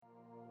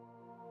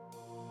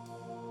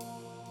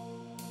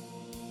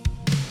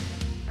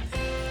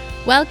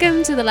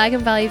Welcome to the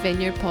Lagan Valley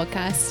Vineyard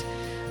podcast.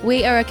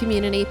 We are a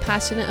community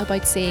passionate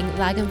about seeing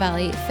Lagan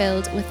Valley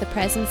filled with the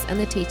presence and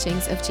the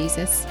teachings of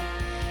Jesus.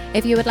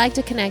 If you would like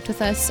to connect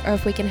with us or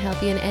if we can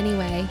help you in any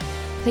way,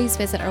 please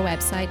visit our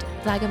website,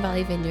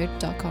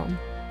 laganvalleyvineyard.com.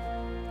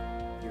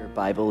 Your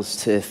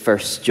Bibles to 1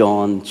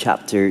 John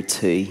chapter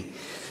 2.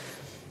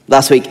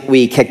 Last week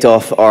we kicked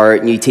off our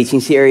new teaching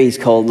series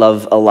called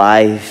Love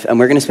Alive, and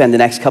we're going to spend the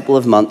next couple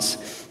of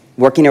months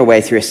working our way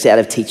through a set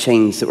of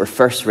teachings that were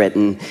first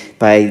written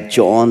by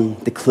John,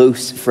 the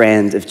close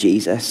friend of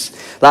Jesus.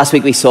 Last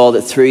week we saw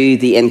that through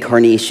the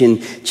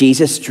incarnation,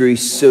 Jesus drew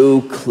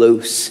so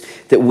close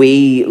that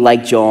we,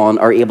 like John,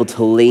 are able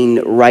to lean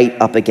right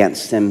up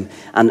against him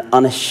and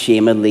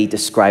unashamedly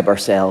describe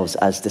ourselves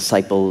as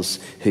disciples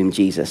whom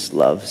Jesus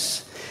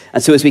loves.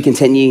 And so as we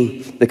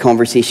continue the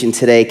conversation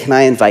today, can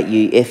I invite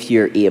you, if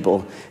you're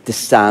able, to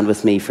stand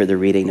with me for the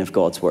reading of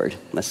God's word.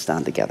 Let's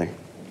stand together.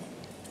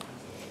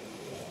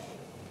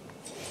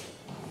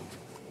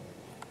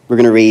 We're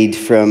going to read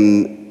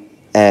from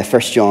 1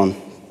 John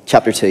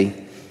chapter 2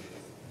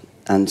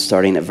 and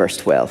starting at verse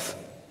 12.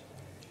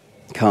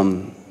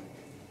 Come,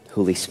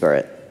 Holy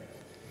Spirit.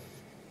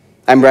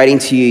 I'm writing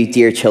to you,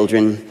 dear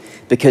children,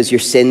 because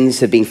your sins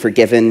have been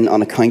forgiven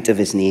on account of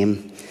his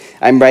name.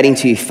 I'm writing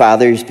to you,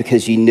 fathers,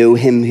 because you know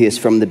him who is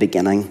from the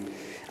beginning.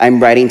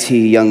 I'm writing to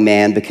you, young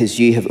men, because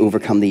you have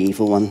overcome the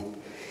evil one.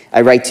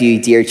 I write to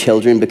you, dear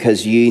children,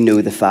 because you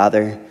know the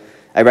Father.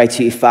 I write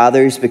to you,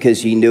 fathers,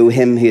 because you know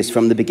him who is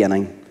from the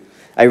beginning.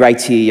 I write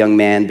to you, young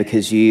men,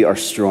 because you are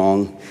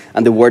strong,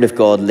 and the word of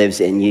God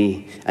lives in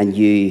you, and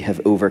you have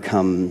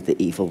overcome the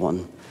evil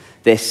one.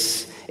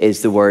 This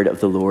is the word of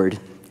the Lord,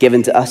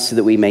 given to us so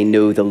that we may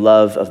know the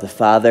love of the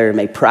Father,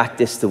 may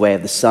practice the way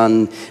of the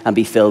Son, and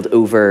be filled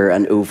over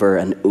and over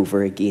and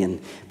over again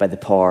by the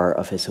power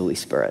of his Holy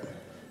Spirit.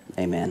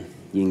 Amen.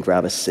 You can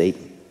grab a seat.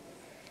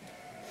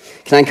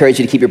 Can I encourage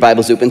you to keep your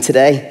Bibles open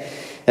today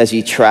as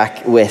you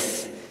track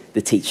with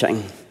the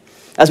teaching?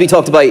 As we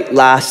talked about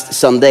last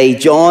Sunday,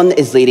 John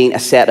is leading a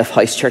set of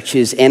house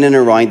churches in and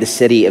around the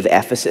city of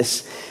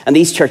Ephesus. And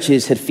these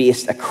churches had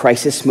faced a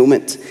crisis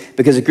moment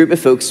because a group of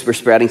folks were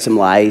spreading some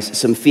lies,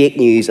 some fake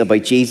news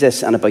about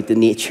Jesus and about the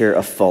nature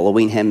of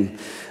following him.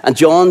 And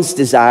John's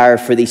desire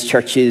for these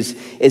churches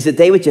is that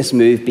they would just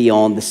move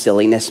beyond the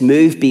silliness,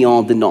 move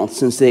beyond the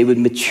nonsense. They would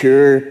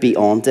mature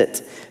beyond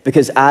it.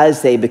 Because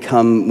as they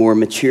become more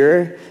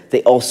mature,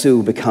 they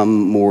also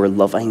become more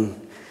loving.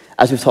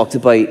 As we've talked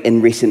about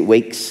in recent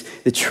weeks,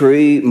 the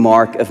true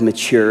mark of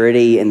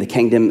maturity in the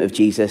kingdom of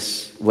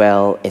Jesus,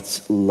 well,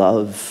 it's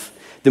love.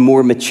 The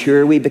more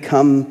mature we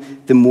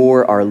become, the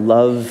more our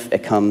love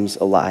it comes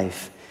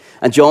alive.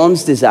 And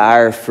John's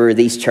desire for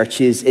these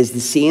churches is the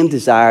same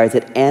desire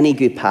that any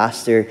good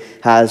pastor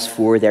has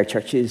for their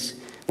churches.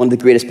 One of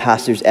the greatest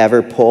pastors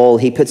ever, Paul,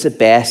 he puts it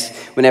best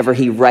whenever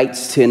he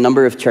writes to a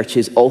number of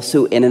churches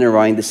also in and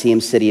around the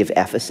same city of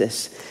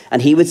Ephesus.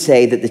 And he would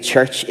say that the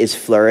church is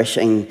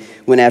flourishing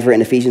whenever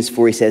in Ephesians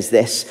 4 he says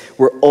this: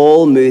 we're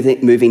all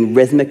moving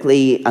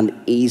rhythmically and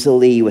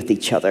easily with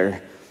each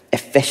other,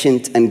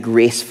 efficient and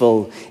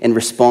graceful in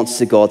response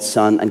to God's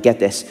Son. And get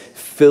this,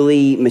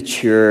 fully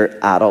mature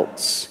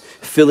adults,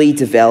 fully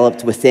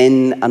developed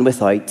within and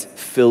without,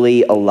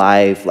 fully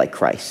alive like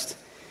Christ.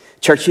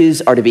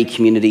 Churches are to be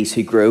communities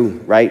who grow,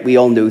 right? We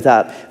all know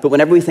that. But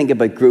whenever we think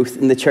about growth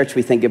in the church,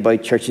 we think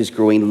about churches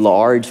growing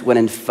large, when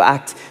in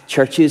fact,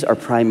 churches are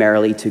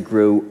primarily to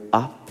grow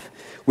up.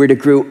 We're to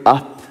grow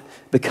up,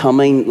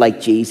 becoming like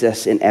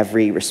Jesus in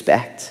every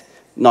respect.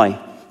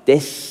 Now,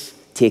 this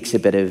takes a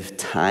bit of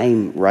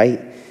time, right?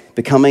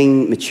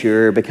 Becoming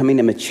mature, becoming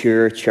a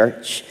mature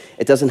church,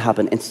 it doesn't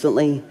happen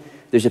instantly.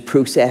 There's a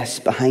process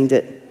behind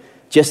it.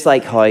 Just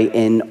like how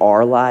in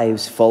our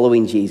lives,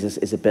 following Jesus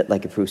is a bit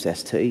like a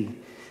process too.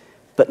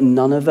 But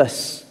none of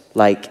us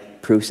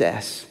like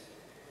process.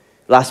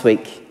 Last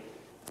week,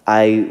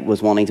 I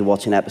was wanting to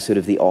watch an episode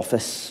of The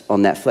Office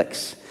on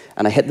Netflix,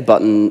 and I hit the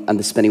button and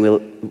the spinning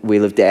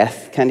wheel of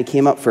death kind of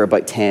came up for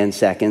about 10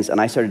 seconds,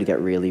 and I started to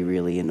get really,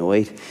 really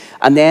annoyed.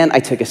 And then I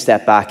took a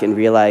step back and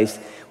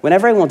realized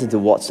whenever I wanted to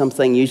watch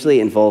something, usually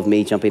it involved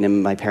me jumping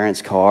in my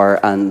parents' car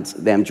and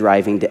them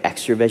driving to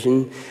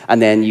Extravision. And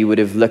then you would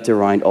have looked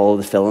around all of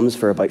the films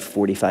for about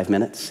 45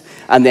 minutes.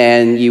 And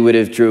then you would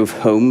have drove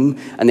home.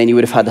 And then you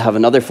would have had to have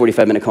another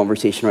 45-minute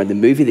conversation around the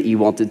movie that you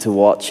wanted to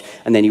watch.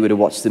 And then you would have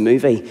watched the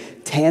movie.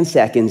 10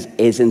 seconds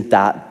isn't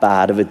that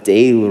bad of a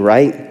deal,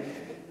 right?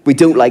 We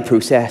don't like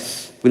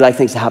process. We like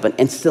things to happen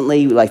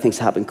instantly. We like things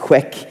to happen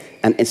quick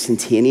and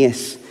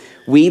instantaneous.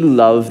 We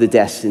love the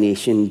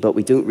destination, but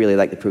we don't really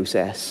like the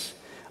process,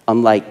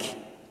 unlike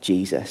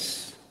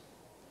Jesus.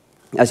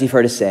 As you've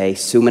heard us say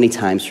so many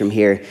times from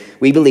here,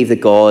 we believe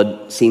that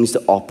God seems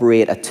to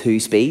operate at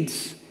two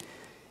speeds.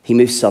 He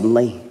moves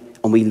suddenly,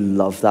 and we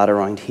love that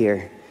around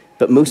here.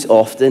 But most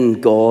often,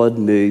 God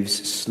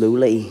moves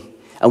slowly,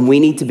 and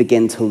we need to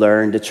begin to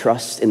learn to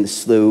trust in the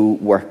slow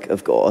work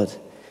of God.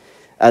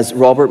 As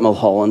Robert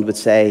Mulholland would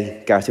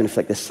say, Gareth, I'm going to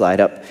flick this slide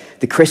up,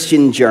 the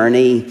Christian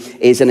journey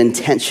is an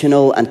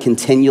intentional and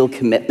continual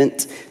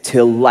commitment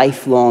to a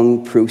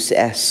lifelong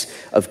process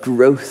of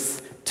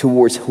growth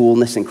towards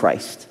wholeness in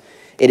Christ.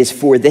 It is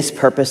for this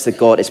purpose that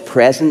God is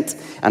present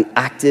and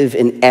active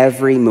in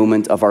every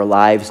moment of our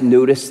lives.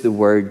 Notice the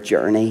word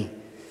journey.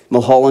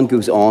 Mulholland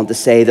goes on to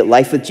say that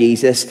life with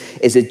Jesus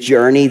is a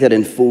journey that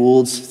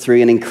unfolds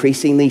through an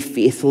increasingly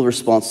faithful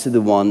response to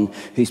the one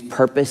whose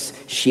purpose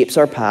shapes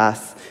our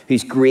path,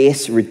 whose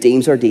grace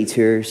redeems our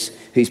detours,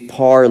 whose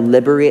power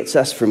liberates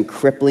us from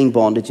crippling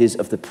bondages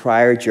of the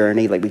prior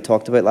journey, like we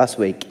talked about last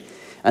week,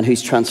 and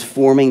whose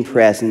transforming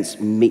presence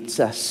meets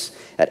us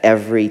at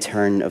every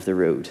turn of the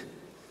road.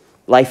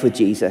 Life with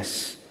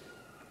Jesus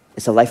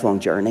is a lifelong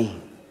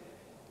journey.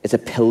 It's a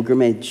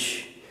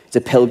pilgrimage. It's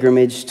a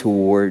pilgrimage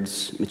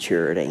towards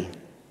maturity.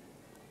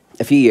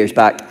 A few years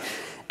back,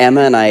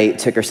 Emma and I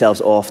took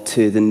ourselves off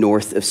to the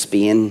north of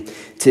Spain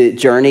to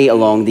journey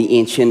along the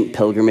ancient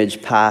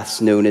pilgrimage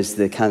paths known as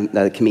the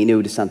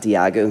Camino de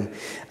Santiago.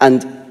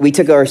 And we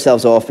took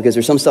ourselves off because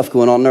there's some stuff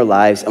going on in our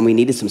lives and we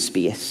needed some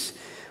space.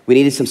 We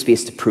needed some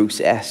space to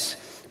process.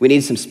 We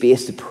needed some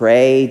space to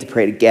pray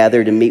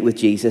together, to meet with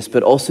Jesus,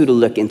 but also to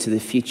look into the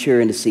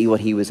future and to see what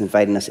he was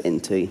inviting us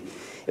into.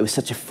 It was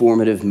such a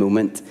formative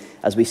moment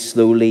as we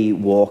slowly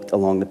walked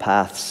along the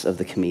paths of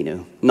the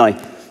Camino. Now,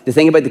 the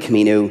thing about the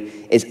Camino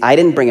is I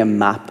didn't bring a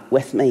map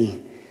with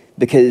me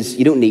because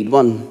you don't need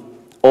one.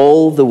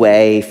 All the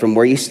way from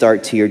where you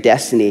start to your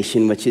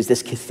destination, which is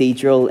this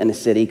cathedral in a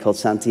city called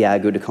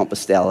Santiago de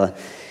Compostela,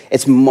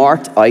 it's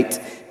marked out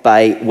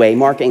by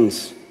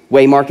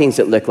waymarkings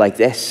that look like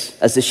this.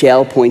 As the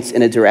shell points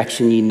in a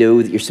direction, you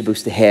know that you're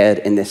supposed to head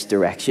in this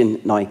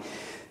direction. Now,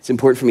 it's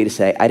important for me to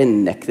say, I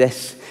didn't nick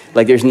this.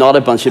 Like, there's not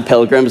a bunch of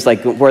pilgrims,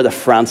 like, where the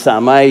France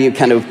am I? You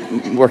kind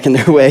of working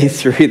their way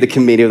through the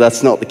Camino.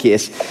 That's not the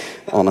case,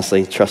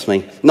 honestly, trust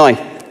me. Now,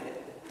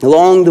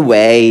 along the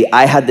way,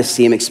 I had the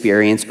same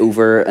experience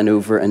over and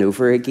over and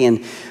over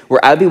again,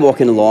 where I'd be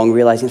walking along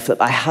realizing,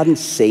 Flip, I hadn't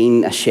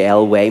seen a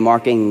shell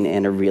waymarking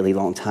in a really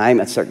long time.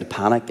 I'd start to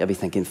panic. I'd be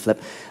thinking,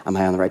 Flip, am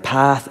I on the right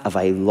path? Have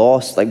I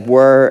lost? Like,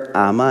 where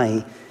am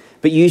I?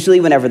 But usually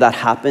whenever that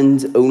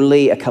happened,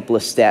 only a couple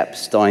of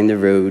steps down the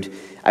road,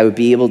 I would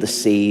be able to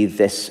see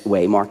this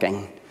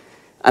waymarking.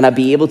 And I'd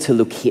be able to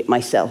locate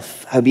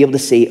myself. I'd be able to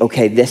see,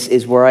 okay, this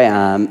is where I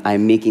am.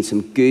 I'm making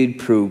some good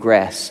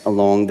progress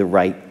along the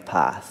right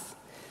path.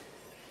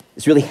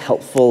 It's really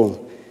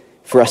helpful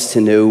for us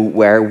to know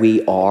where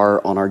we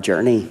are on our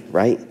journey,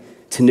 right?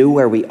 To know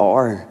where we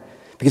are.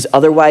 Because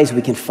otherwise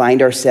we can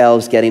find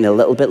ourselves getting a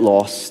little bit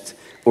lost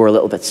or a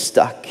little bit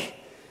stuck.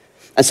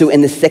 And so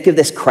in the thick of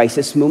this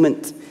crisis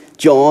moment,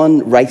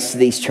 John writes to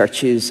these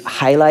churches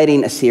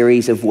highlighting a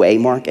series of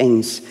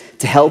waymarkings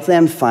to help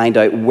them find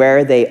out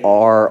where they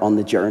are on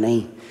the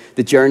journey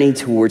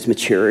towards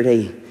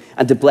maturity,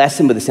 and to bless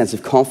them with a sense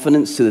of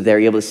confidence so that they're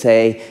able to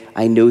say,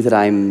 I know that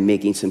I'm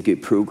making some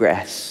good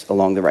progress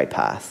along the right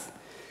path.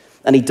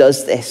 And he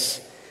does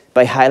this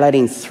by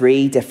highlighting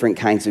three different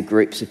kinds of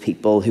groups of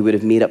people who would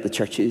have made up the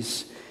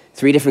churches,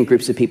 three different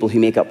groups of people who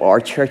make up our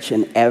church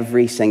and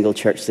every single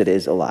church that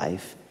is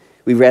alive.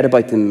 We read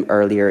about them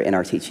earlier in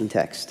our teaching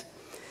text.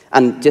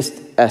 And just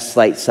a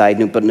slight side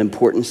note, but an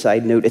important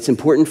side note, it's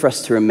important for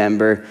us to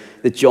remember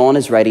that John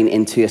is writing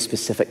into a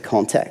specific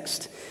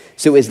context.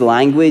 So his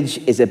language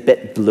is a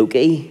bit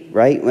blokey,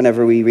 right,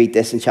 whenever we read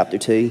this in chapter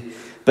 2.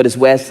 But as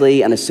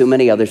Wesley and as so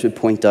many others would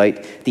point out,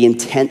 the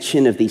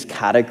intention of these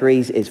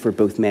categories is for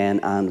both men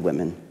and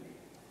women.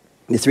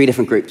 The three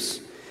different groups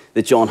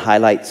that John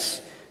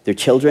highlights, they're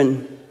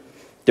children,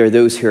 they're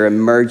those who are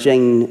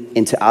emerging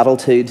into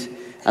adulthood,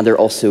 and they're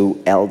also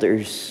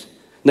elders.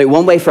 Now,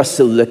 one way for us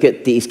to look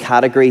at these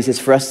categories is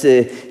for us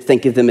to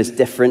think of them as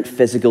different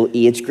physical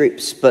age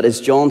groups. But as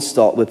John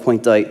Stott would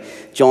point out,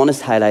 John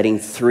is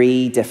highlighting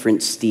three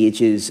different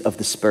stages of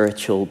the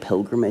spiritual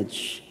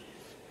pilgrimage.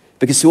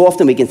 Because so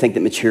often we can think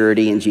that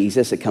maturity in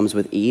Jesus, it comes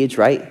with age,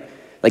 right?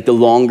 Like the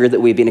longer that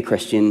we've been a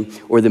Christian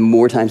or the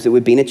more times that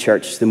we've been at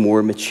church, the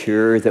more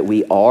mature that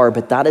we are.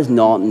 But that is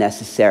not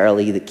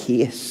necessarily the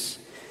case.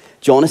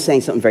 John is saying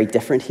something very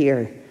different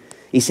here.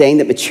 He's saying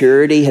that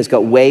maturity has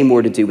got way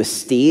more to do with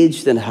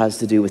stage than it has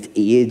to do with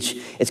age.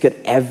 It's got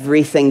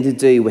everything to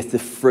do with the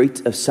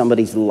fruit of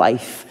somebody's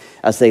life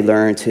as they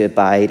learn to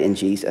abide in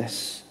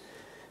Jesus.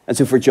 And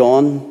so for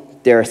John,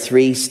 there are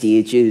three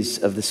stages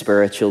of the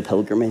spiritual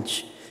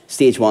pilgrimage.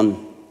 Stage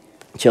one,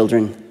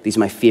 children. These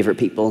are my favorite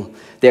people.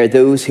 They're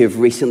those who have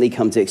recently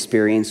come to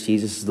experience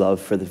Jesus'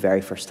 love for the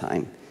very first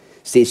time.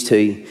 Stage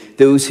two,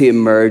 those who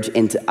emerge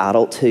into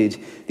adulthood.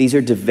 These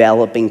are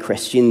developing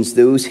Christians,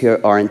 those who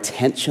are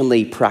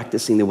intentionally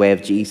practicing the way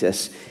of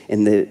Jesus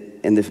in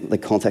the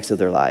context of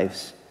their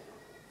lives.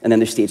 And then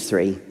there's stage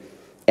three,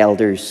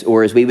 elders,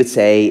 or as we would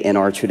say in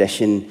our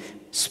tradition,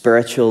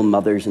 spiritual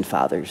mothers and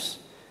fathers.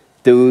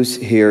 Those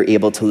who are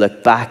able to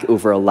look back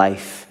over a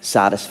life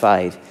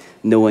satisfied,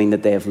 knowing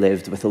that they have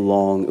lived with a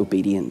long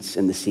obedience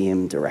in the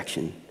same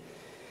direction.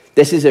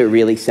 This is a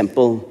really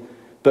simple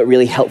but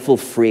really helpful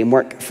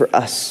framework for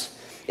us.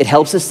 It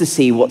helps us to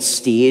see what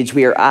stage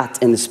we are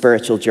at in the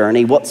spiritual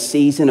journey, what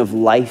season of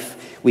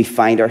life we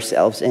find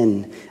ourselves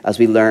in as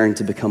we learn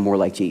to become more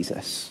like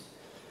Jesus.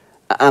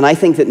 And I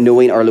think that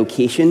knowing our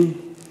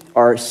location,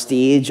 our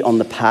stage on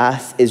the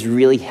path, is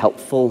really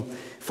helpful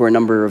for a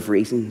number of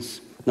reasons.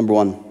 Number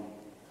one,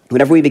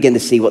 whenever we begin to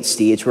see what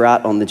stage we're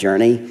at on the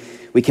journey,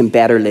 we can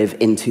better live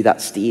into that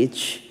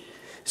stage.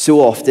 So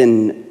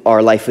often,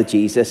 our life with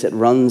Jesus, it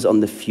runs on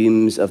the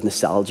fumes of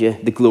nostalgia,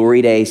 the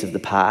glory days of the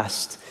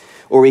past,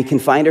 or we can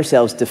find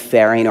ourselves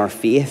deferring our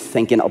faith,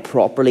 thinking I'll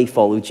properly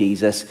follow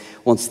Jesus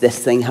once this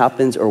thing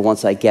happens or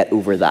once I get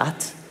over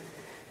that.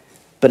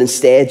 But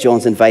instead,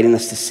 John's inviting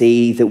us to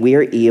see that we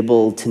are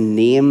able to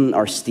name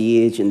our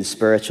stage in the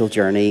spiritual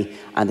journey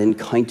and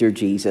encounter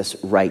Jesus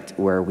right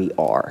where we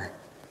are.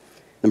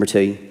 Number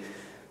two,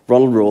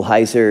 Ronald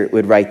Rolheiser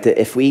would write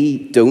that if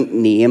we don't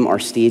name our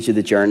stage of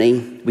the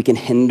journey, we can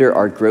hinder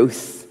our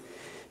growth.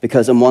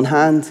 Because on one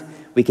hand,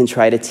 we can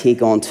try to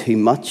take on too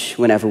much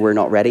whenever we're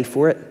not ready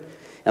for it.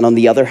 And on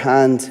the other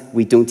hand,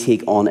 we don't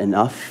take on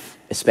enough,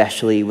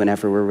 especially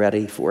whenever we're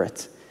ready for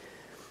it.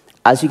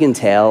 As you can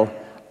tell,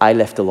 I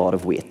lift a lot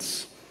of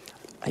weights.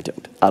 I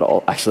don't at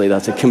all. Actually,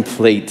 that's a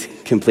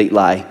complete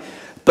lie.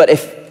 But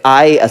if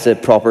I, as a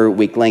proper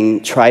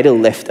weakling, try to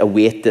lift a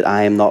weight that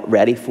I am not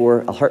ready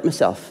for, I'll hurt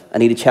myself. I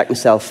need to check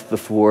myself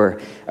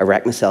before I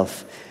wreck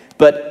myself.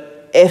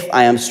 But if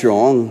I am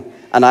strong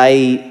and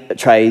I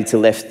try to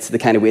lift the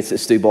kind of weights that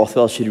Stu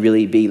Bothwell should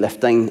really be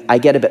lifting, I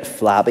get a bit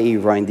flabby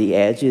around the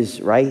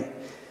edges, right?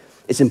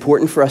 It's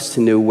important for us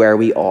to know where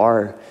we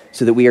are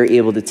so that we are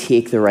able to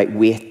take the right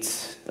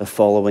weight of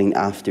following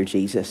after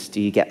Jesus.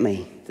 Do you get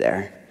me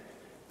there?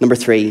 Number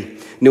three,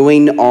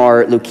 knowing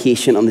our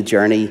location on the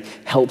journey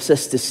helps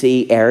us to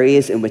see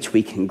areas in which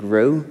we can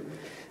grow.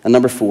 And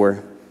number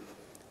four,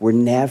 we're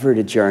never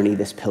to journey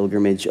this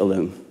pilgrimage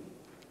alone.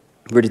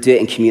 We're to do it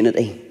in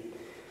community.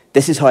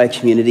 This is how a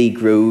community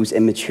grows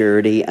in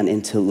maturity and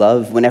into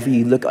love. Whenever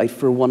you look out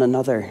for one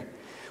another,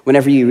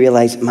 whenever you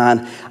realize,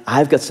 man,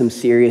 I've got some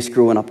serious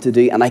growing up to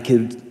do and I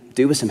could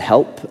do with some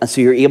help. And so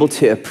you're able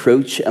to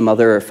approach a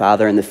mother or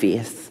father in the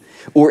faith.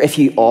 Or if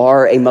you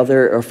are a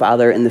mother or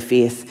father in the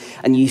faith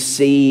and you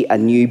see a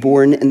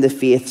newborn in the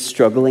faith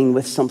struggling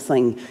with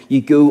something,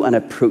 you go and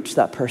approach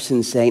that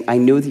person saying, I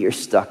know that you're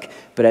stuck,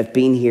 but I've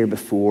been here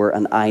before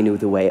and I know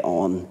the way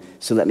on,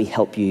 so let me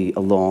help you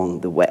along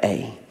the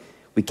way.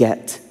 We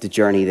get to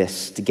journey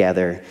this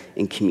together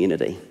in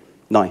community.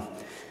 Now,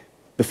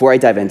 before I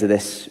dive into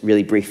this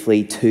really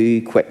briefly,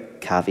 two quick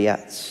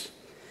caveats.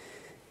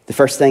 The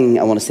first thing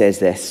I want to say is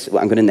this.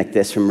 I'm going to nick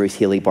this from Ruth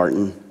Haley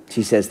Barton.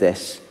 She says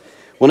this.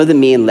 One of the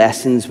main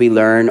lessons we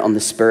learn on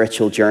the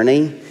spiritual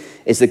journey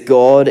is that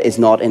God is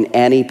not in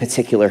any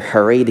particular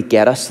hurry to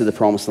get us to the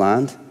promised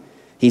land.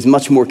 He's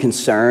much more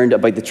concerned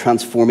about the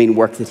transforming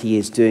work that he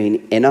is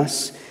doing in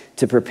us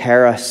to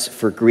prepare us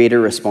for greater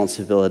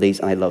responsibilities,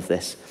 and I love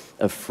this,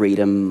 of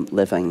freedom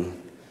living.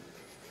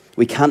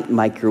 We can't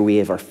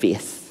microwave our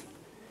faith.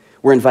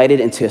 We're invited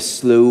into a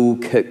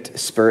slow-cooked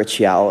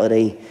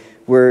spirituality.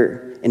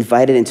 We're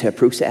invited into a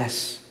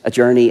process, a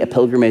journey, a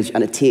pilgrimage,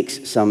 and it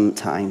takes some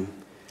time.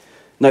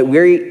 Now,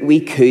 we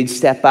could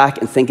step back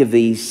and think of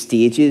these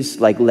stages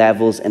like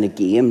levels in a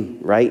game,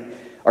 right?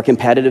 Our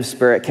competitive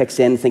spirit kicks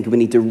in, thinking we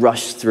need to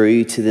rush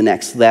through to the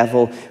next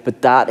level,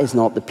 but that is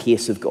not the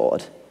pace of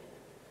God.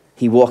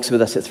 He walks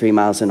with us at 3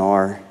 miles an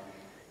hour.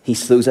 He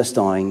slows us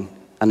down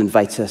and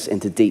invites us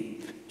into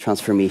deep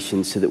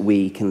transformation so that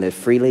we can live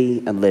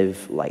freely and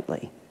live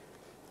lightly.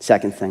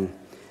 Second thing,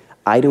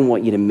 I don't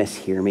want you to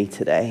mishear me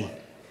today.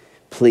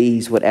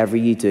 Please, whatever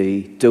you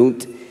do,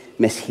 don't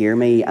mishear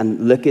me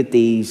and look at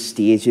these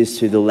stages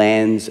through the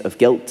lens of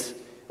guilt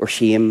or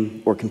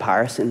shame or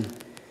comparison,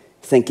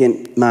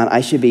 thinking, man,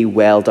 I should be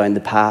well down the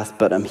path,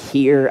 but I'm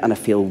here and I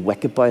feel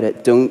weak about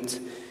it. Don't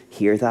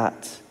hear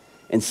that.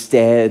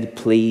 Instead,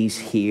 please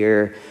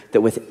hear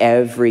that with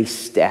every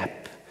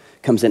step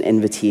comes an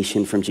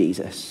invitation from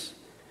Jesus.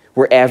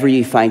 Wherever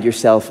you find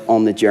yourself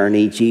on the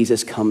journey,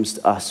 Jesus comes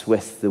to us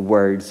with the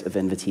words of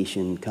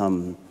invitation,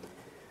 come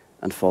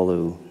and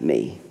follow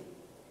me.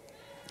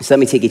 So let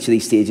me take each of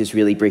these stages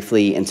really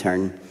briefly in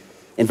turn.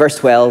 In verse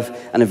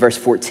 12 and in verse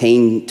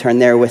 14, turn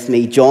there with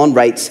me, John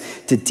writes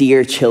to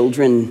dear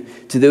children,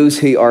 to those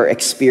who are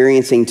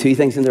experiencing two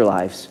things in their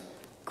lives,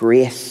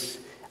 grace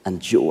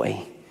and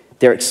joy.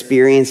 They're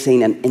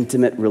experiencing an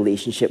intimate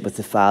relationship with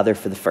the Father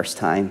for the first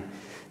time.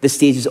 This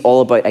stage is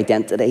all about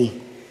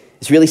identity.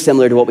 It's really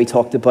similar to what we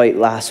talked about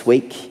last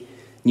week.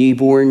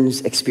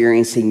 Newborns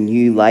experiencing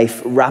new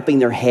life, wrapping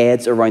their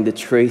heads around the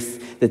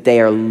truth that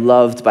they are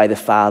loved by the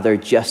Father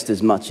just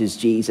as much as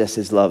Jesus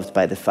is loved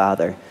by the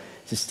Father.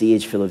 It's a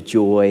stage full of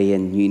joy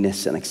and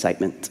newness and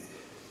excitement.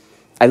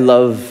 I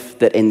love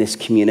that in this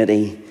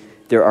community,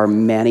 there are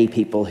many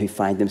people who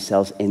find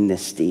themselves in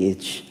this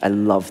stage. I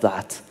love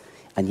that.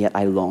 And yet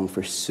I long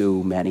for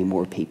so many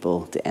more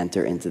people to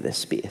enter into this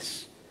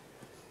space.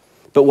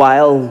 But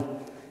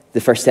while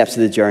the first steps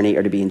of the journey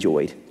are to be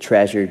enjoyed,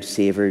 treasured,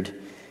 savored,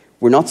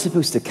 we're not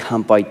supposed to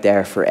camp out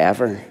there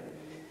forever.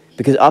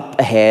 Because up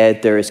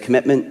ahead, there is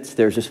commitment,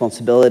 there's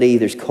responsibility,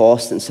 there's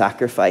cost and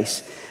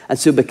sacrifice. And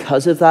so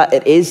because of that,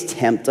 it is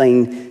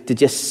tempting to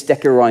just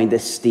stick around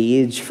this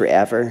stage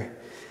forever.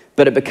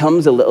 But it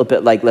becomes a little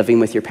bit like living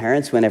with your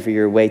parents whenever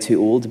you're way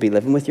too old to be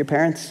living with your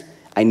parents.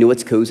 I know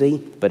it's cozy,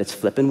 but it's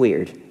flipping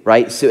weird,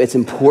 right? So it's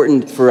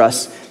important for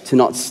us to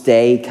not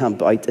stay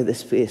camped out at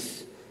this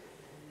space.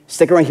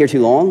 Stick around here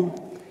too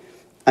long,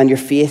 and your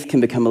faith can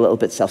become a little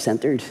bit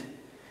self-centered,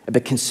 a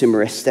bit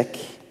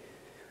consumeristic.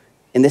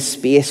 In this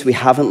space, we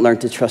haven't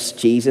learned to trust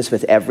Jesus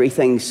with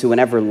everything, so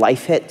whenever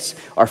life hits,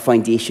 our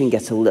foundation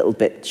gets a little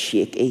bit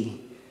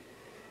shaky.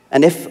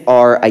 And if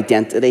our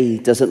identity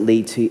doesn't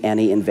lead to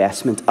any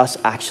investment, us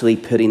actually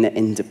putting it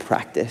into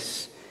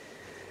practice,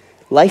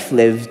 life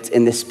lived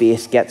in this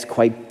space gets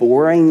quite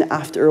boring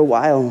after a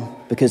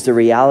while, because the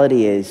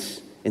reality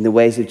is, in the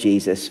ways of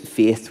Jesus,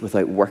 faith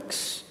without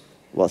works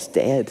was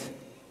dead.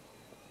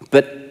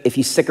 But if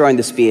you stick around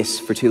the space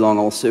for too long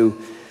also,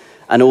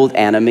 an old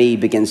enemy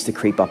begins to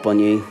creep up on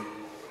you.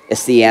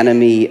 It's the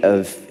enemy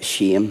of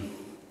shame.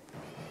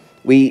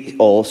 We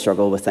all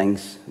struggle with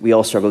things. We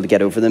all struggle to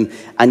get over them.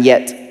 And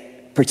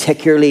yet,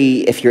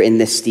 particularly if you're in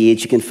this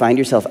stage, you can find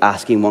yourself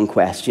asking one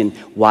question: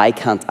 why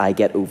can't I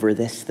get over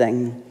this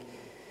thing?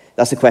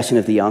 That's the question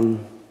of the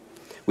young.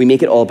 We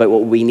make it all about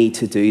what we need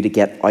to do to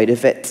get out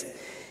of it,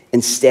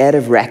 instead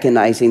of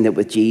recognizing that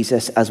with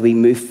Jesus, as we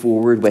move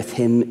forward with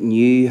him,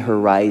 new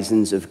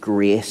horizons of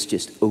grace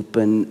just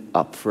open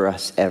up for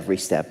us every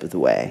step of the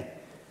way.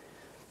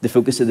 The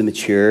focus of the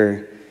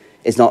mature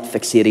is not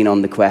fixating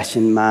on the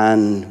question,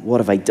 man, what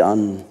have I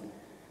done?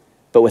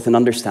 But with an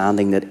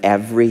understanding that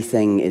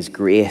everything is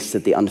grace,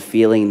 that the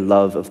unfailing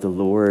love of the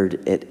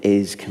Lord, it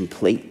is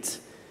complete.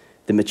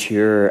 The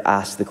mature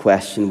ask the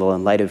question, well,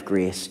 in light of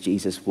grace,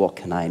 Jesus, what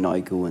can I now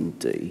go and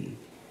do?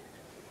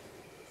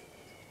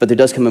 But there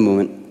does come a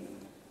moment.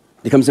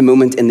 There comes a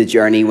moment in the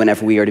journey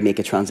whenever we are to make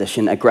a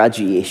transition, a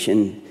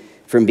graduation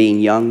from being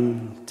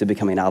young to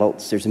becoming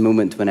adults. There's a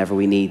moment whenever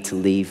we need to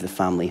leave the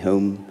family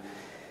home.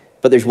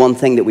 But there's one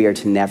thing that we are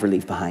to never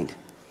leave behind,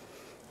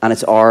 and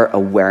it's our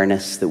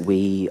awareness that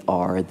we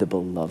are the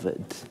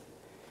beloved.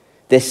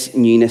 This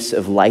newness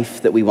of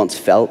life that we once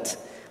felt,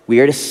 we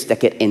are to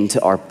stick it into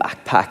our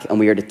backpack, and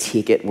we are to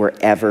take it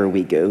wherever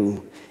we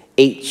go.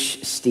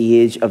 Each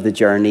stage of the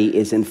journey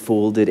is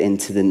enfolded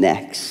into the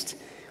next.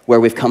 Where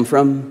we've come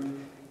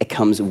from, it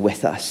comes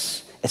with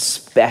us,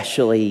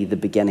 especially the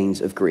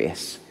beginnings of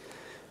grace.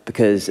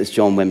 Because, as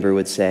John Wimber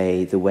would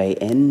say, the way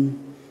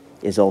in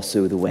is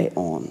also the way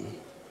on.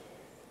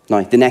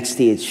 Now, the next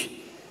stage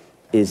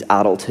is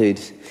adulthood.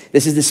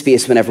 This is the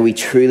space whenever we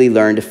truly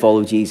learn to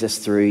follow Jesus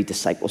through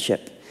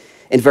discipleship.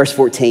 In verse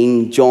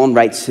 14, John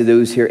writes to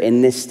those who are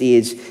in this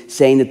stage,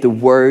 saying that the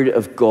word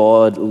of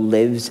God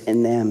lives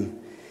in them.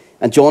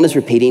 And John is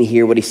repeating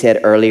here what he said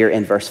earlier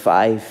in verse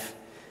 5.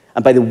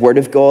 And by the word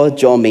of God,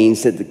 John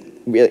means that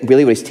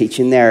really what he's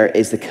teaching there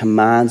is the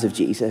commands of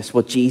Jesus,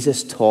 what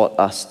Jesus taught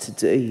us to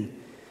do.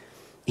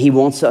 He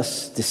wants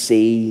us to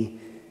see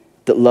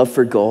that love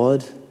for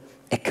God,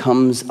 it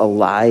comes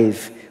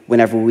alive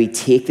whenever we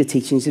take the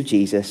teachings of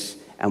Jesus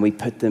and we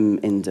put them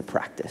into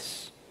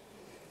practice.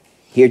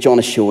 Here John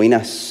is showing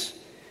us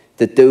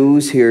that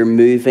those who are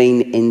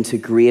moving into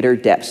greater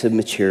depths of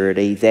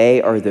maturity,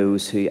 they are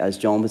those who, as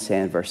John would say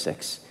in verse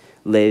 6,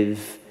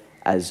 live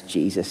as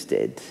Jesus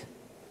did.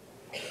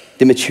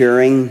 The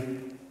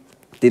maturing,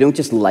 they don't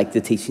just like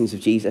the teachings of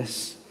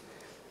Jesus.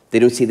 They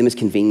don't see them as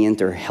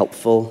convenient or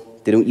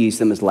helpful. They don't use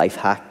them as life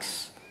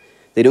hacks.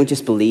 They don't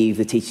just believe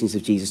the teachings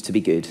of Jesus to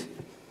be good.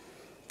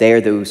 They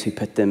are those who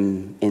put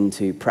them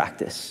into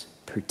practice,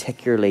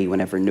 particularly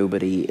whenever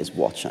nobody is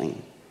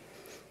watching.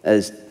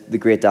 As the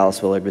great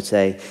Dallas Willard would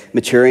say,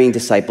 maturing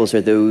disciples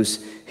are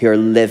those who are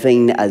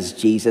living as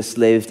Jesus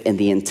lived in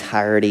the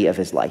entirety of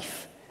his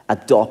life,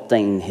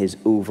 adopting his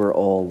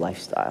overall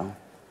lifestyle.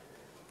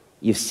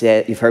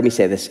 You've heard me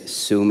say this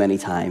so many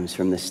times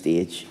from this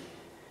stage,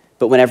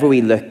 but whenever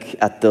we look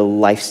at the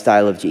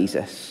lifestyle of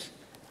Jesus,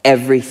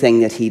 everything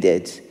that he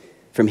did,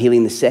 from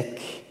healing the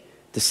sick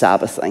to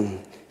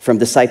Sabbathing, from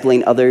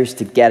discipling others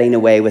to getting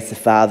away with the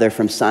Father,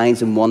 from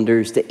signs and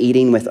wonders to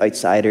eating with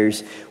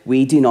outsiders,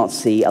 we do not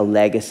see a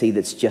legacy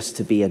that's just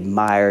to be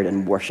admired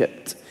and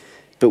worshipped,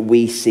 but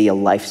we see a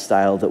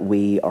lifestyle that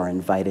we are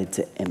invited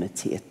to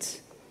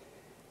imitate.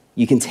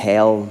 You can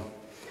tell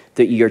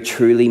that you're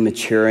truly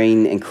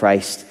maturing in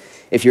Christ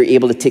if you're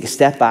able to take a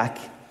step back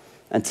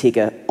and take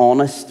an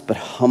honest but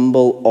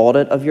humble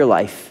audit of your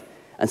life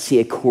and see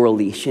a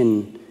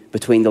correlation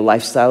between the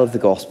lifestyle of the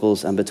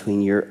Gospels and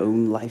between your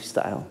own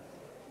lifestyle,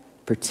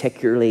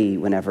 particularly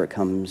whenever it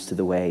comes to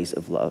the ways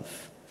of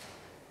love.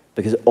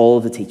 Because all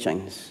of the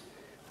teachings,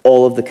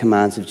 all of the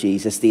commands of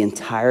Jesus, the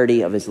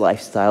entirety of his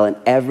lifestyle and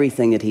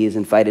everything that he has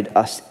invited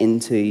us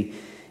into,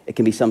 it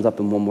can be summed up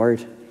in one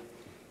word: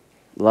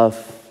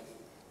 love.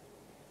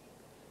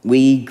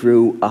 We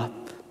grew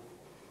up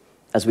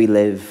as we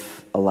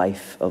live a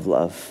life of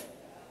love.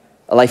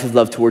 A life of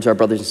love towards our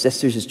brothers and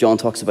sisters, as John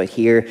talks about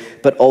here,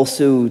 but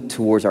also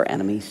towards our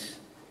enemies,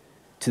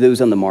 to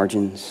those on the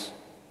margins,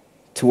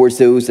 towards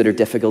those that are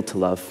difficult to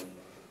love,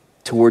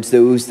 towards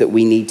those that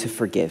we need to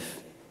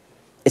forgive.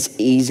 It's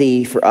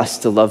easy for us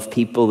to love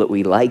people that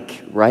we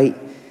like, right?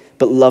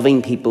 But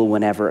loving people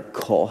whenever it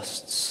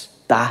costs,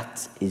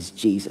 that is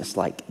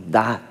Jesus-like.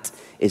 That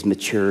is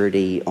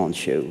maturity on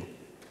show.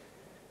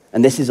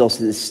 And this is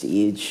also the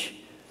stage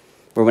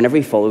where whenever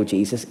we follow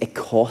Jesus, it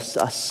costs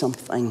us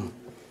something.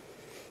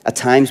 At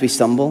times we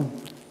stumble.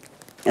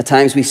 At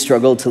times we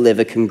struggle to live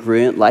a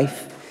congruent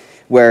life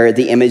where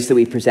the image that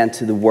we present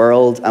to the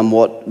world and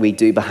what we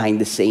do behind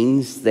the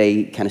scenes,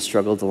 they kind of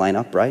struggle to line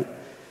up, right?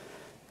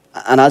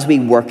 And as we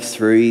work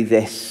through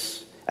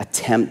this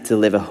attempt to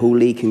live a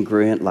holy,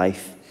 congruent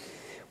life,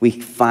 we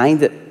find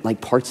that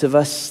like parts of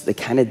us, they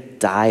kind of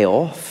die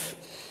off.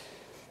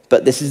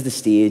 But this is the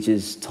stage,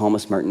 as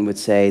Thomas Merton would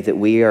say, that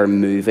we are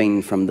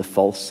moving from the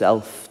false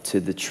self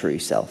to the true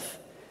self.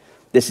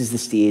 This is the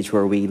stage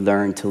where we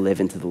learn to live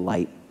into the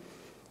light.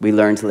 We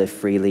learn to live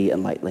freely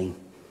and lightly,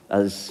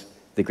 as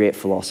the great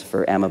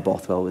philosopher Emma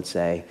Bothwell would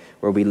say,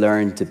 where we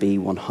learn to be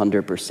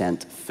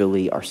 100%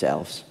 fully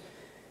ourselves,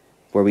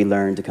 where we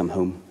learn to come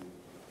home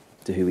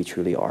to who we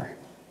truly are.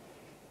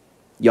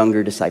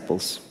 Younger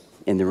disciples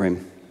in the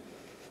room,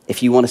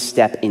 if you want to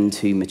step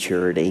into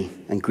maturity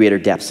and greater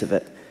depths of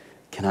it,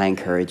 can I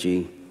encourage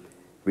you,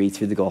 read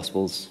through the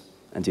Gospels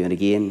and do it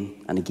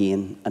again and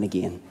again and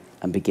again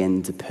and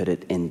begin to put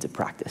it into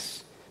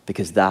practice,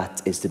 because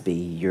that is to be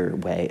your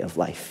way of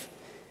life,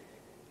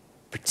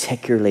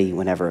 particularly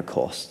whenever it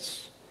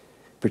costs,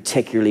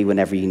 particularly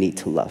whenever you need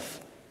to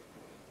love.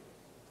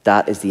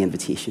 That is the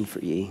invitation for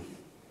you,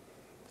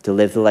 to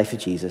live the life of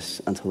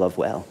Jesus and to love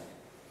well.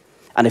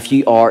 And if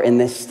you are in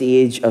this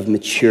stage of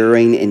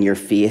maturing in your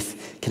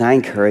faith, can I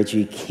encourage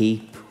you,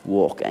 keep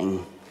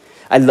walking.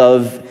 I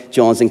love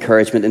John's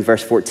encouragement in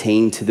verse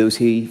 14 to those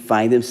who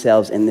find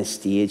themselves in this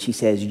stage. He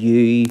says,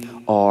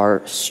 you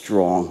are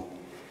strong.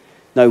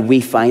 Now,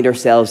 we find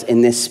ourselves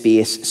in this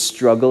space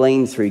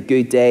struggling through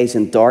good days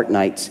and dark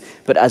nights,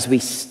 but as we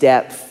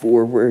step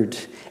forward,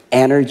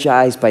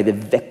 energized by the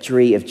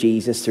victory of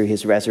Jesus through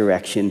his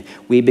resurrection,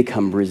 we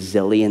become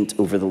resilient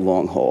over the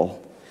long haul.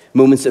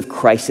 Moments of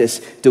crisis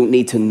don't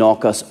need to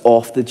knock us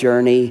off the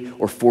journey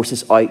or force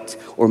us out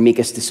or make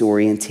us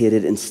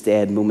disorientated.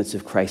 Instead, moments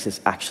of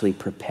crisis actually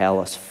propel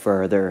us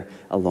further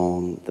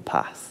along the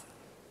path.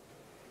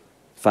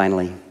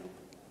 Finally,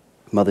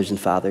 mothers and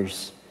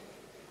fathers,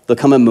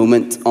 there'll come a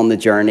moment on the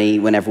journey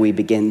whenever we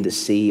begin to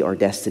see our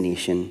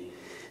destination.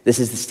 This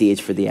is the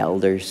stage for the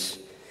elders.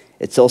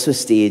 It's also a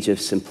stage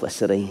of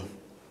simplicity,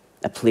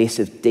 a place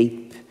of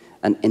deep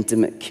and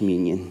intimate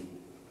communion,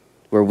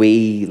 where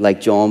we, like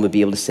John would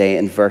be able to say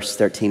in verse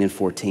 13 and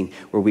 14,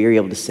 where we are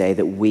able to say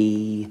that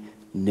we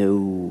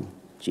know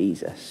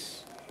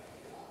Jesus.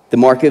 The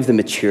mark of the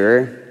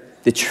mature,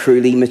 the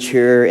truly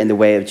mature in the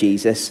way of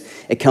Jesus,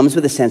 it comes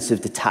with a sense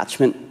of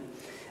detachment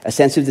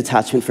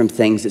from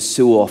things that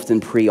so often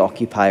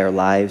preoccupy our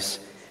lives.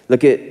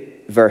 Look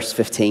at verse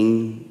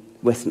 15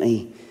 with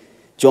me.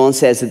 John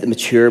says that the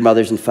mature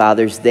mothers and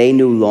fathers, they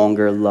no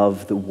longer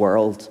love the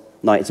world.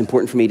 Now, it's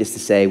important for me just to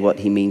say what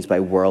he means by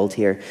world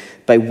here.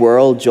 By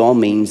world, John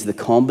means the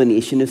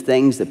combination of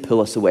things that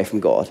pull us away from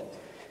God.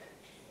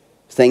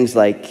 Things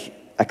like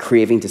a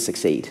craving to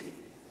succeed,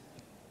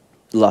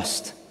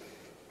 lust,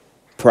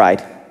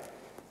 pride,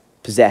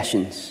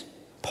 possessions,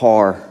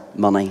 power,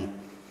 money,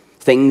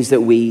 things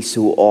that we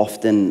so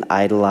often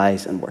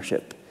idolize and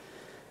worship.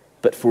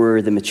 But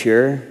for the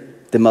mature,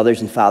 the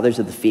mothers and fathers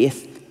of the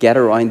faith, get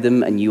around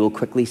them and you will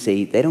quickly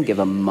see they don't give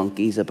a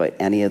monkeys about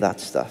any of that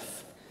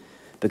stuff,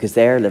 because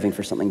they're living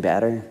for something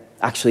better.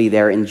 Actually,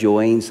 they're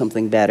enjoying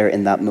something better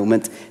in that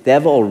moment.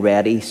 They've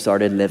already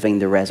started living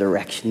the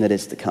resurrection that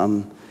is to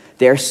come.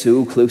 They're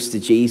so close to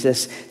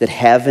Jesus that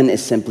heaven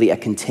is simply a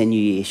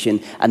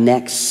continuation, a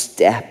next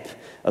step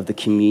of the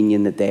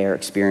communion that they are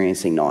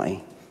experiencing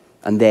now.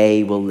 And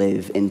they will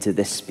live into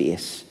this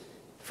space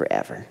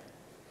forever.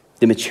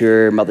 The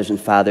mature mothers and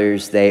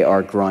fathers, they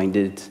are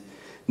grounded,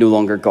 no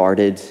longer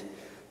guarded.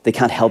 They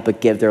can't help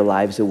but give their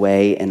lives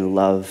away in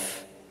love.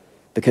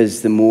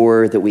 Because the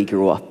more that we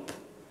grow up,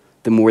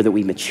 the more that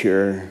we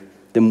mature,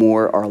 the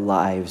more our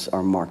lives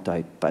are marked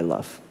out by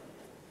love.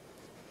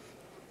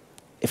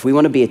 If we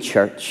want to be a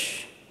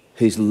church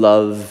whose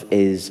love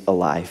is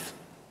alive,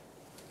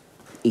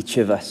 each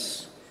of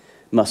us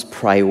must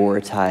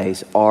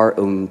prioritize our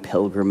own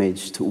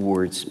pilgrimage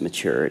towards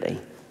maturity.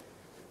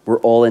 We're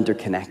all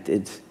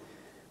interconnected.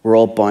 We're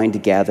all bound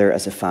together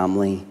as a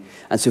family.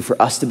 And so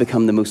for us to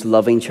become the most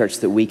loving church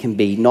that we can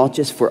be, not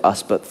just for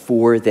us, but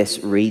for this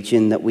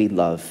region that we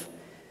love,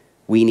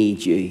 we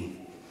need you.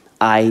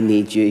 I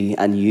need you,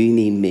 and you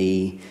need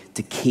me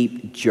to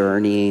keep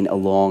journeying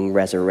along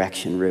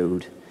Resurrection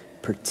Road,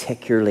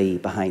 particularly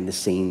behind the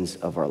scenes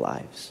of our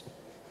lives.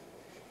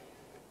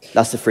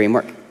 That's the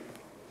framework.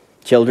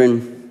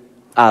 Children,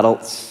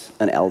 adults,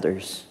 and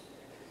elders.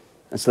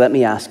 And so let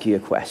me ask you a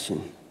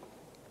question.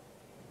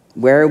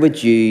 Where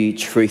would you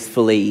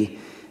truthfully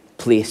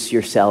place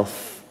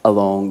yourself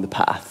along the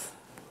path?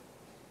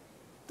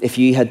 If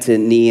you had to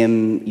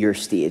name your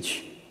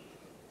stage,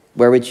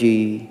 where would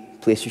you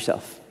place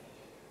yourself?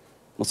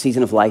 What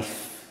season of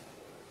life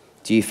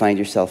do you find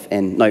yourself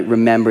in? Now,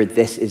 remember,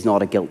 this is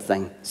not a guilt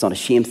thing. It's not a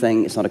shame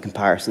thing. It's not a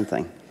comparison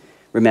thing.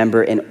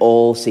 Remember, in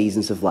all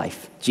seasons of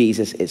life,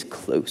 Jesus is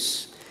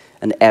close,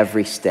 and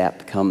every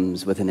step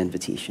comes with an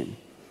invitation.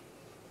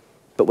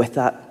 But with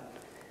that,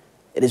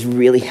 it is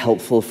really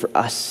helpful for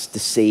us to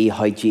see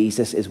how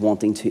Jesus is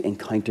wanting to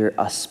encounter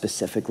us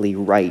specifically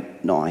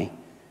right now,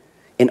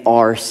 in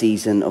our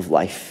season of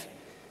life,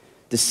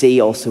 to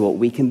see also what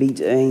we can be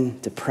doing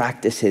to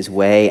practice his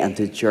way and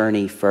to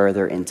journey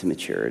further into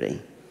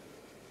maturity.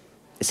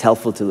 It's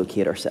helpful to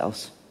locate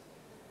ourselves,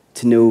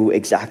 to know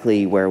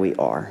exactly where we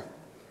are.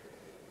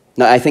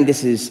 Now, I think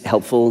this is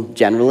helpful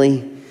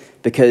generally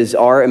because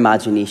our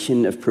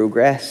imagination of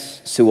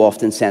progress so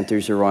often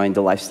centers around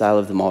the lifestyle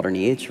of the modern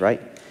age,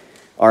 right?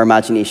 Our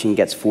imagination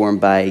gets formed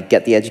by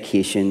get the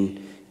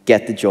education,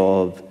 get the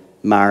job,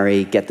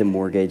 marry, get the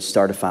mortgage,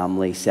 start a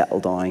family, settle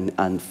down,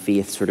 and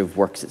faith sort of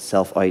works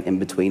itself out in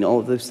between all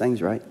of those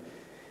things, right?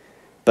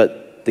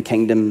 But the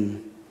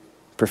kingdom,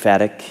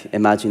 prophetic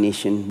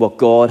imagination, what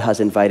God has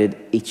invited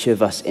each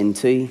of us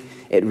into,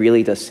 it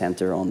really does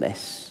center on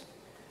this.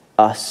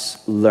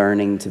 Us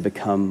learning to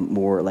become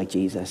more like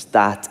Jesus.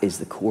 That is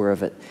the core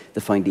of it,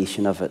 the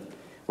foundation of it,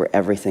 where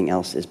everything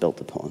else is built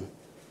upon.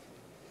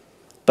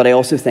 But I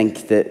also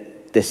think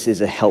that this is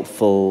a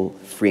helpful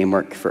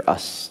framework for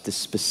us to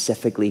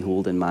specifically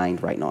hold in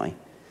mind right now.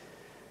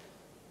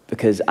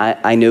 Because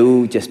I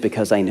know, just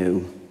because I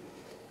know,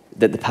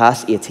 that the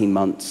past 18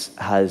 months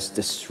has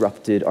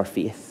disrupted our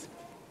faith.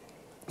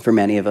 For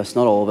many of us,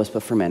 not all of us,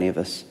 but for many of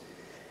us.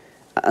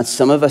 And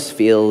some of us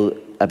feel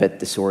a bit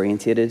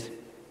disorientated, a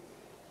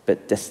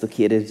bit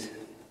dislocated.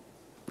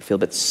 We feel a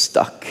bit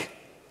stuck,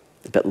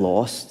 a bit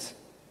lost.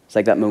 It's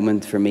like that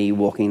moment for me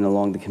walking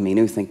along the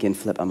Camino thinking,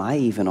 flip, am I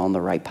even on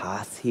the right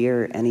path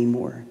here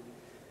anymore?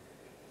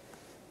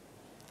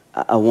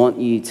 I want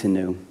you to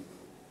know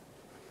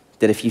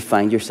that if you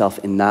find yourself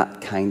in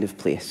that kind of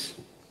place,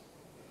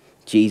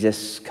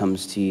 Jesus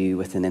comes to you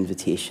with an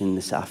invitation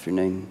this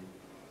afternoon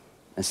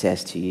and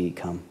says to you,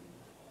 come,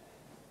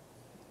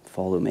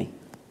 follow me.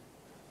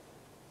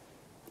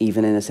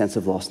 Even in a sense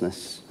of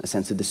lostness, a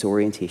sense of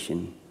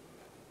disorientation,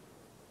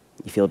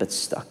 you feel a bit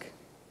stuck.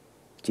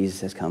 Jesus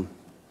says, come.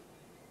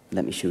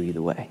 Let me show you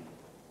the way.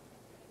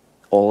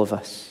 All of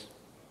us,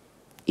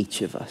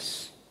 each of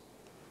us,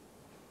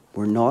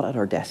 we're not at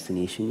our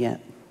destination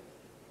yet.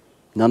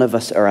 None of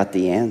us are at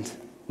the end.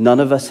 None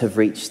of us have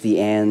reached the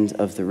end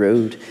of the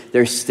road.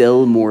 There's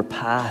still more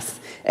path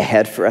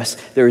ahead for us.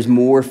 There's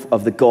more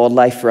of the God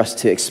life for us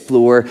to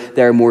explore.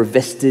 There are more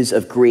vistas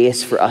of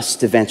grace for us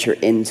to venture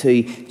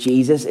into.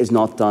 Jesus is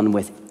not done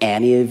with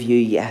any of you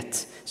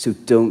yet, so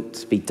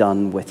don't be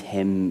done with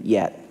him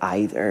yet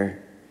either.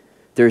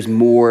 There's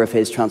more of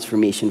his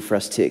transformation for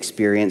us to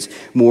experience,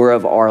 more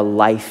of our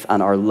life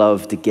and our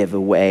love to give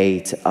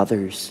away to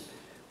others.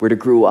 We're to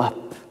grow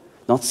up,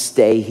 not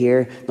stay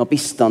here, not be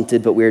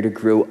stunted, but we're to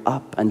grow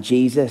up. And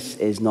Jesus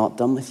is not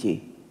done with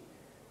you.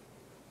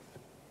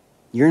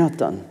 You're not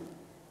done.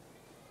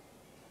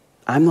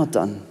 I'm not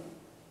done.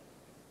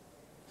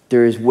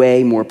 There is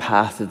way more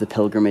path of the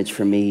pilgrimage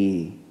for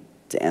me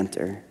to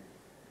enter.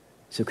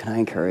 So can I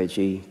encourage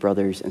you,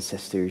 brothers and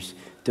sisters,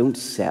 don't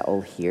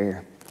settle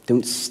here.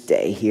 Don't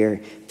stay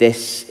here.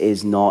 This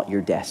is not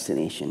your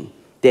destination.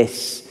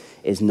 This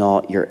is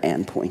not your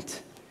end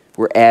point.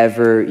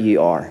 Wherever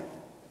you are,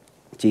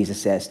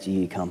 Jesus says to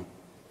you, come,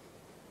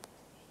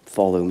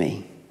 follow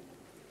me.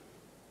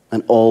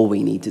 And all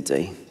we need to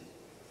do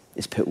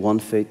is put one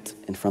foot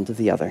in front of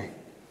the other,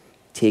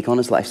 take on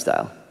his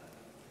lifestyle,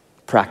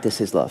 practice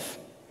his love.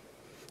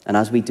 And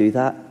as we do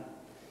that,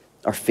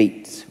 our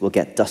feet will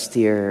get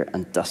dustier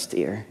and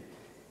dustier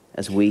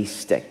as we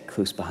stick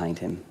close behind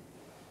him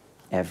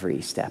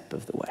every step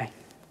of the way.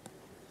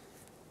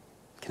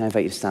 Can I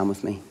invite you to stand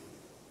with me?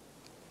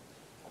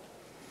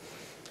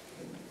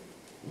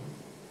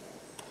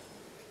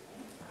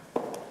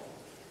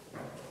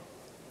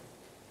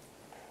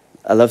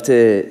 I'd love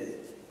to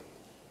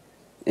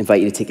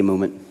invite you to take a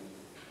moment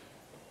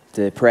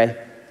to pray,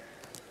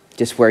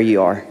 just where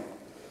you are.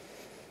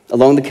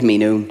 Along the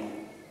Camino,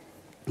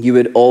 you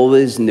would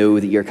always know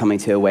that you're coming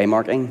to a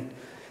waymarking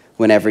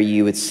whenever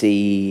you would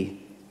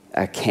see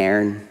a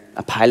cairn,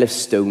 a pile of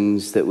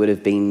stones that would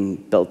have been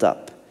built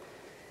up.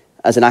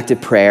 As an act of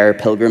prayer,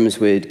 pilgrims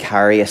would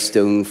carry a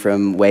stone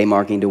from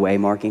waymarking to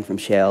waymarking, from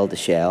shell to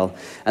shell,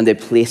 and they'd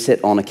place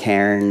it on a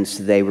cairn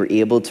so they were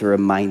able to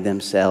remind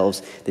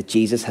themselves that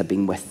Jesus had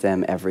been with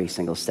them every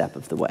single step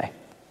of the way.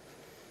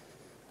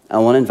 I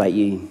want to invite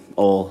you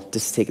all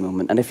just to take a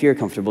moment, and if you're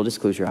comfortable, just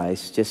close your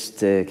eyes, just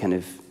to kind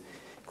of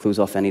close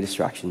off any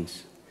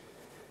distractions.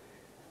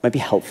 It might be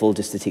helpful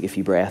just to take a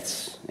few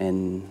breaths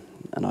in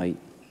and out,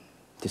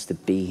 just to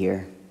be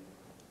here.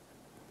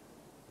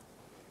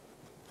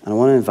 And I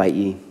want to invite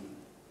you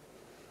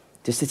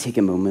just to take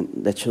a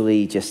moment,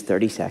 literally just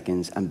 30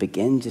 seconds, and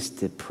begin just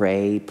to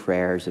pray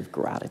prayers of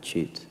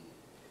gratitude,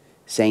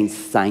 saying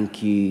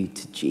thank you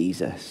to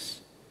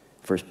Jesus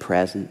for his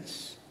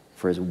presence,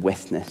 for his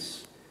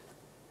witness,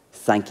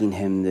 thanking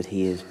him that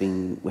he has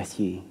been with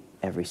you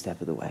every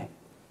step of the way.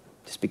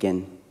 Just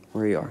begin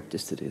where you are,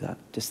 just to do that.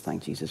 Just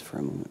thank Jesus for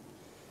a moment.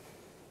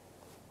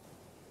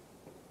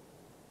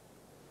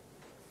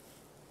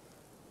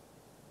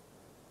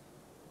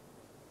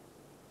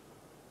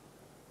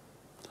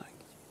 Thank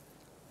you.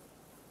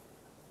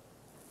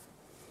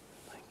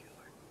 Thank you,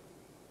 Lord.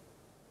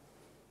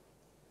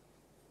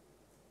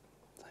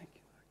 Thank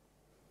you, Lord.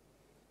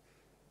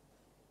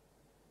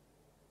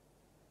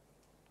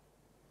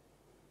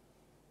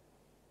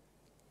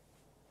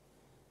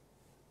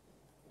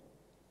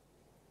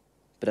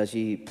 But as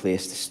you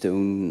placed a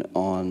stone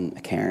on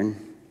a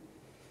cairn,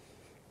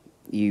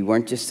 you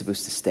weren't just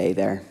supposed to stay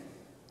there.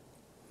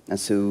 And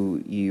so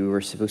you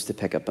were supposed to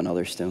pick up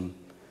another stone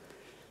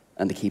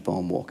and to keep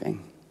on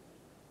walking.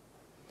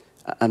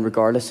 And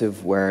regardless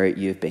of where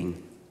you've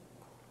been,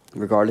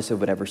 regardless of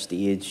whatever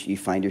stage you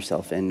find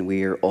yourself in,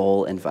 we're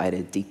all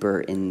invited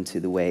deeper into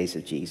the ways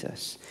of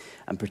Jesus.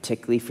 And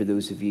particularly for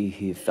those of you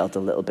who felt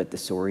a little bit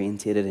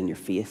disorientated in your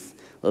faith,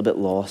 a little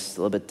bit lost,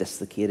 a little bit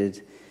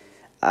dislocated,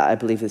 I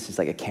believe this is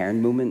like a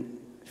cairn moment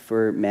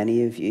for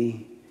many of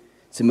you.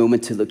 It's a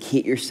moment to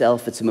locate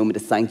yourself. It's a moment to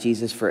thank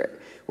Jesus for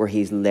where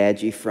he's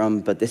led you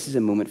from. But this is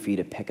a moment for you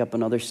to pick up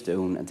another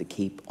stone and to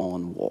keep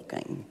on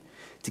walking,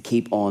 to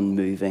keep on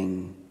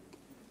moving,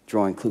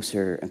 drawing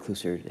closer and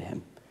closer to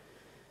him.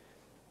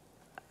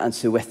 And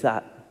so with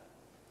that,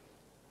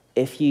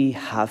 if you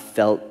have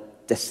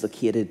felt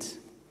dislocated,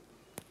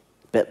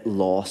 a bit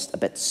lost, a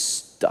bit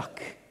stuck,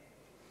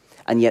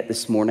 and yet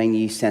this morning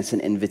you sense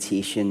an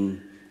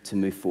invitation to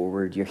move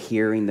forward, you're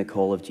hearing the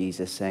call of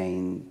Jesus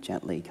saying,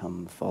 gently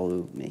come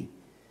follow me,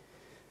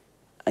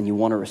 and you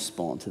want to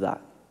respond to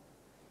that,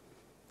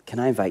 can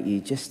I invite you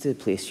just to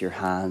place your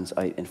hands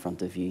out in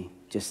front of you,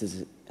 just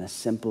as in a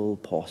simple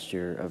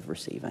posture of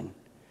receiving.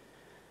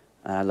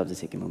 And I'd love to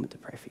take a moment to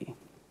pray for you.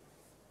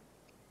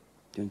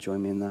 Do you want to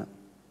join me in that?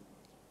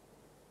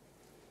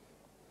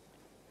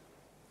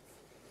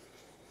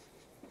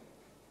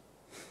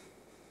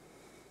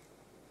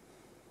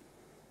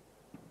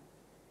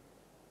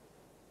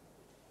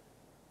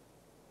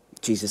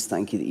 Jesus,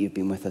 thank you that you've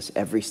been with us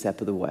every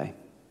step of the way.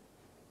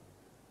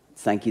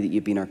 Thank you that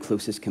you've been our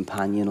closest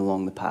companion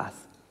along the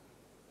path.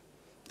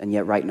 And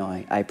yet right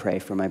now, I pray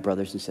for my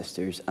brothers and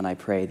sisters, and I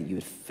pray that you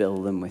would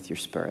fill them with your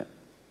Spirit.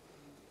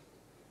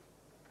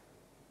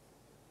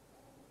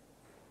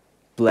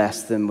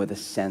 Bless them with a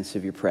sense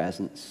of your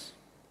presence.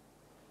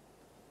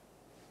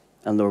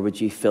 And Lord,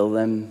 would you fill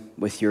them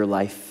with your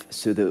life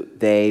so that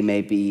they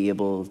may be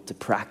able to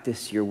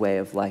practice your way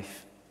of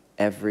life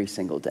every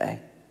single day.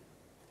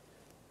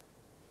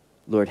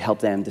 Lord, help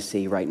them to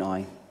see right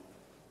now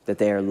that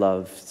they are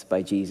loved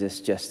by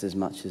Jesus just as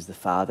much as the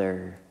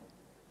Father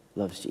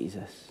loves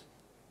Jesus.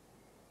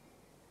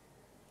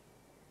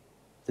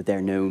 That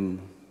they're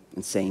known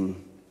and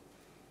seen.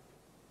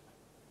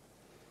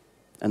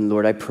 And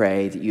Lord, I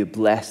pray that you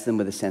bless them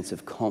with a sense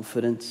of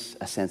confidence,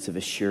 a sense of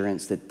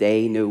assurance that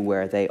they know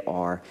where they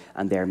are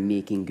and they're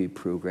making good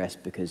progress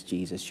because,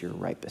 Jesus, you're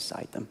right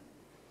beside them.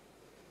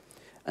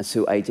 And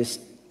so I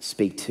just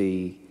speak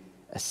to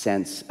a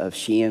sense of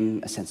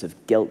shame, a sense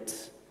of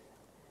guilt.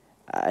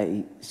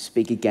 I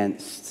speak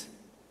against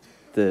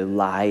the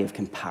lie of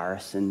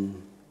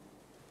comparison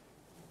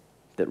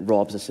that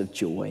robs us of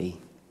joy.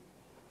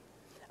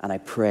 And I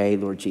pray,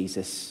 Lord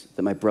Jesus,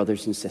 that my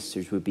brothers and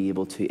sisters would be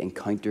able to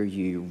encounter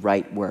you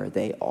right where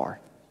they are.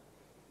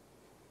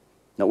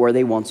 Not where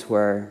they once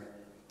were,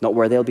 not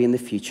where they'll be in the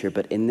future,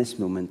 but in this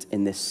moment,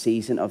 in this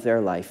season of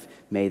their life,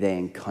 may they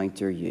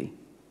encounter you.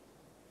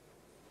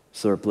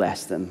 So Lord,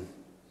 bless them.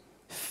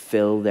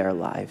 Fill their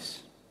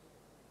lives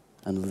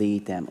and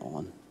lead them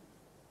on.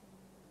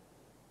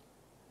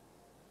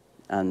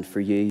 And for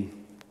you,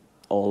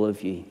 all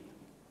of you,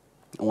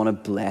 I want to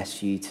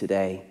bless you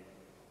today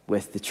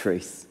with the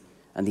truth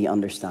and the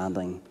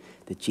understanding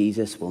that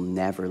Jesus will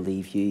never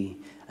leave you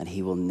and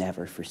he will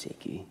never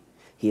forsake you.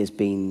 He has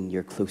been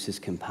your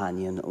closest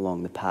companion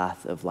along the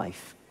path of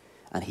life,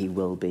 and he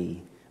will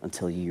be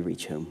until you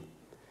reach home.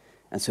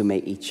 And so may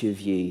each of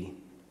you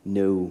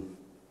know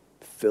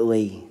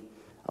fully,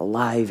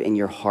 alive in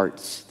your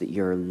hearts, that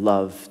you're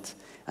loved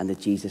and that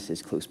Jesus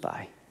is close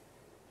by.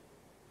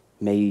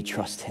 May you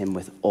trust him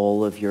with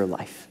all of your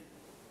life,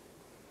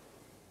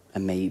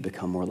 and may you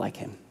become more like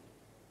him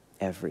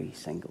every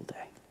single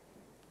day.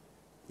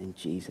 In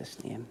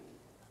Jesus' name,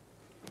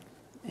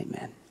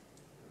 amen.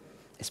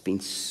 It's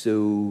been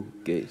so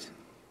good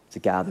to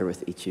gather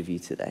with each of you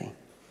today.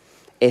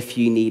 If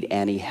you need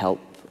any help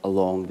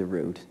along the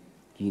road,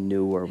 you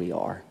know where we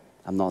are.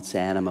 I'm not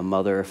saying I'm a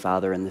mother or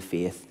father in the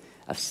faith.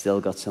 I've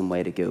still got some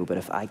way to go, but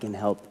if I can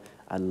help,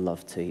 I'd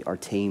love to. Our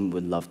team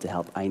would love to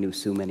help. I know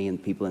so many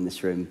people in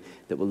this room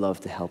that would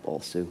love to help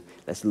also.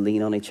 Let's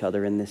lean on each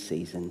other in this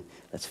season.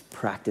 Let's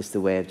practice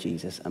the way of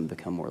Jesus and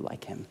become more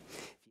like him.